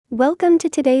Welcome to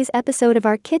today's episode of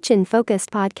our kitchen-focused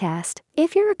podcast.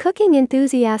 If you're a cooking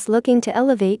enthusiast looking to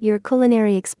elevate your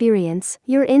culinary experience,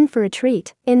 you're in for a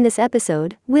treat. In this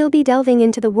episode, we'll be delving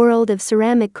into the world of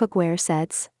ceramic cookware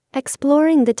sets,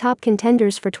 exploring the top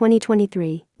contenders for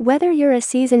 2023. Whether you're a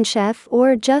seasoned chef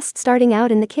or just starting out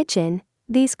in the kitchen,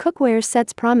 these cookware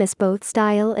sets promise both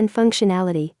style and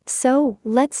functionality. So,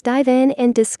 let's dive in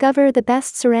and discover the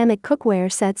best ceramic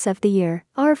cookware sets of the year.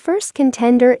 Our first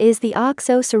contender is the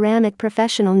OXO Ceramic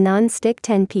Professional Non-Stick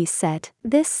 10-Piece Set.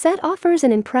 This set offers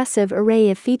an impressive array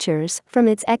of features, from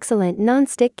its excellent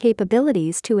non-stick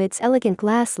capabilities to its elegant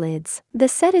glass lids. The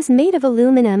set is made of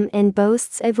aluminum and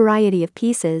boasts a variety of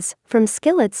pieces, from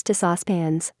skillets to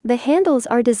saucepans. The handles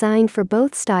are designed for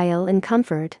both style and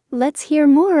comfort. Let's hear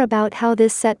more about how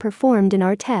this set performed in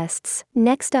our tests.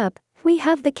 Next up, we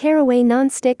have the Caraway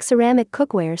Non-Stick Ceramic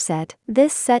Cookware Set.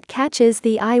 This set catches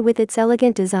the eye with its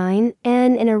elegant design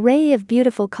and an array of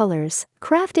beautiful colors.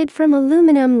 Crafted from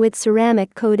aluminum with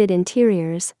ceramic-coated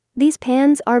interiors, these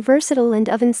pans are versatile and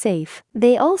oven-safe.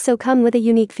 They also come with a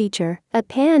unique feature, a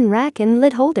pan rack and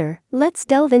lid holder. Let's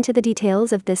delve into the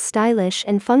details of this stylish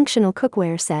and functional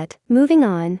cookware set. Moving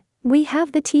on, we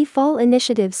have the Fall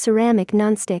Initiative Ceramic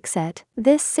Non-Stick Set.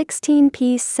 This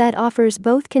 16-piece set offers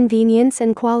both convenience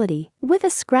and quality. With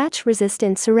a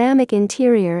scratch-resistant ceramic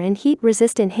interior and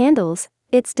heat-resistant handles,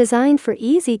 it's designed for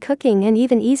easy cooking and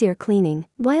even easier cleaning.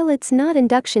 While it's not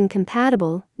induction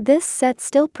compatible, this set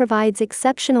still provides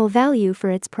exceptional value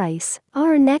for its price.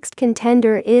 Our next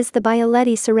contender is the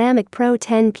Bioletti Ceramic Pro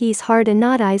 10-Piece Hard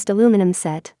Anodized Aluminum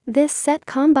Set. This set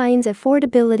combines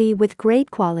affordability with great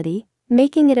quality,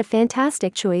 making it a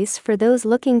fantastic choice for those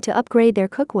looking to upgrade their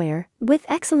cookware. With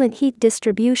excellent heat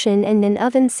distribution and an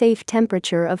oven-safe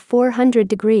temperature of 400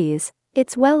 degrees,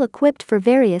 it's well equipped for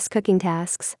various cooking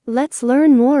tasks. Let's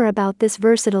learn more about this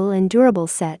versatile and durable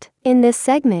set. In this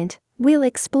segment, we'll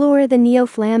explore the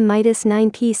NeoFlam Midas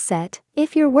 9-piece set.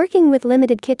 If you're working with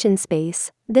limited kitchen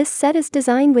space, this set is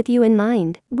designed with you in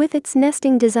mind. With its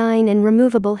nesting design and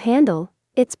removable handle,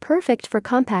 it's perfect for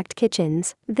compact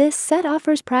kitchens. This set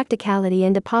offers practicality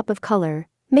and a pop of color,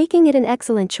 making it an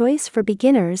excellent choice for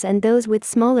beginners and those with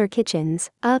smaller kitchens.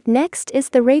 Up next is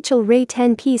the Rachel Ray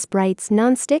 10-Piece Brights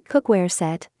Non-Stick Cookware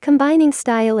Set. Combining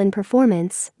style and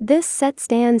performance, this set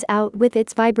stands out with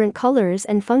its vibrant colors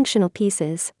and functional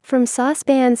pieces. From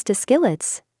saucepans to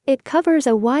skillets, it covers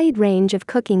a wide range of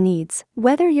cooking needs.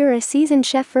 Whether you're a seasoned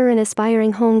chef or an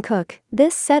aspiring home cook,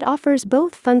 this set offers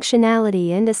both functionality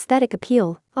and aesthetic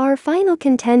appeal. Our final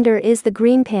contender is the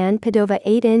Green Pan Padova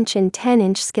 8-inch and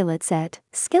 10-inch skillet set.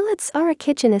 Skillets are a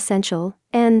kitchen essential,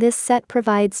 and this set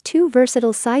provides two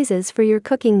versatile sizes for your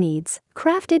cooking needs.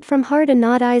 Crafted from hard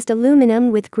anodized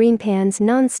aluminum with Green Pan's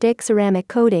non-stick ceramic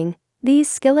coating, these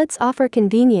skillets offer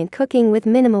convenient cooking with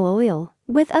minimal oil.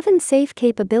 With oven-safe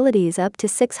capabilities up to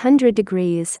 600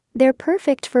 degrees, they're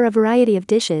perfect for a variety of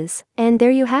dishes. And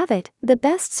there you have it, the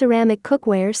best ceramic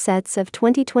cookware sets of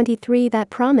 2023 that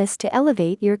promise to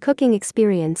elevate your cooking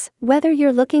experience. Whether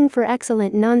you're looking for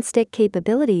excellent non-stick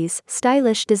capabilities,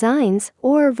 stylish designs,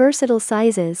 or versatile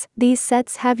sizes, these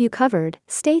sets have you covered.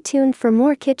 Stay tuned for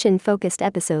more kitchen-focused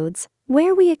episodes,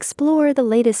 where we explore the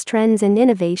latest trends and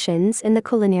innovations in the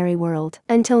culinary world.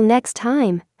 Until next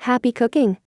time, happy cooking!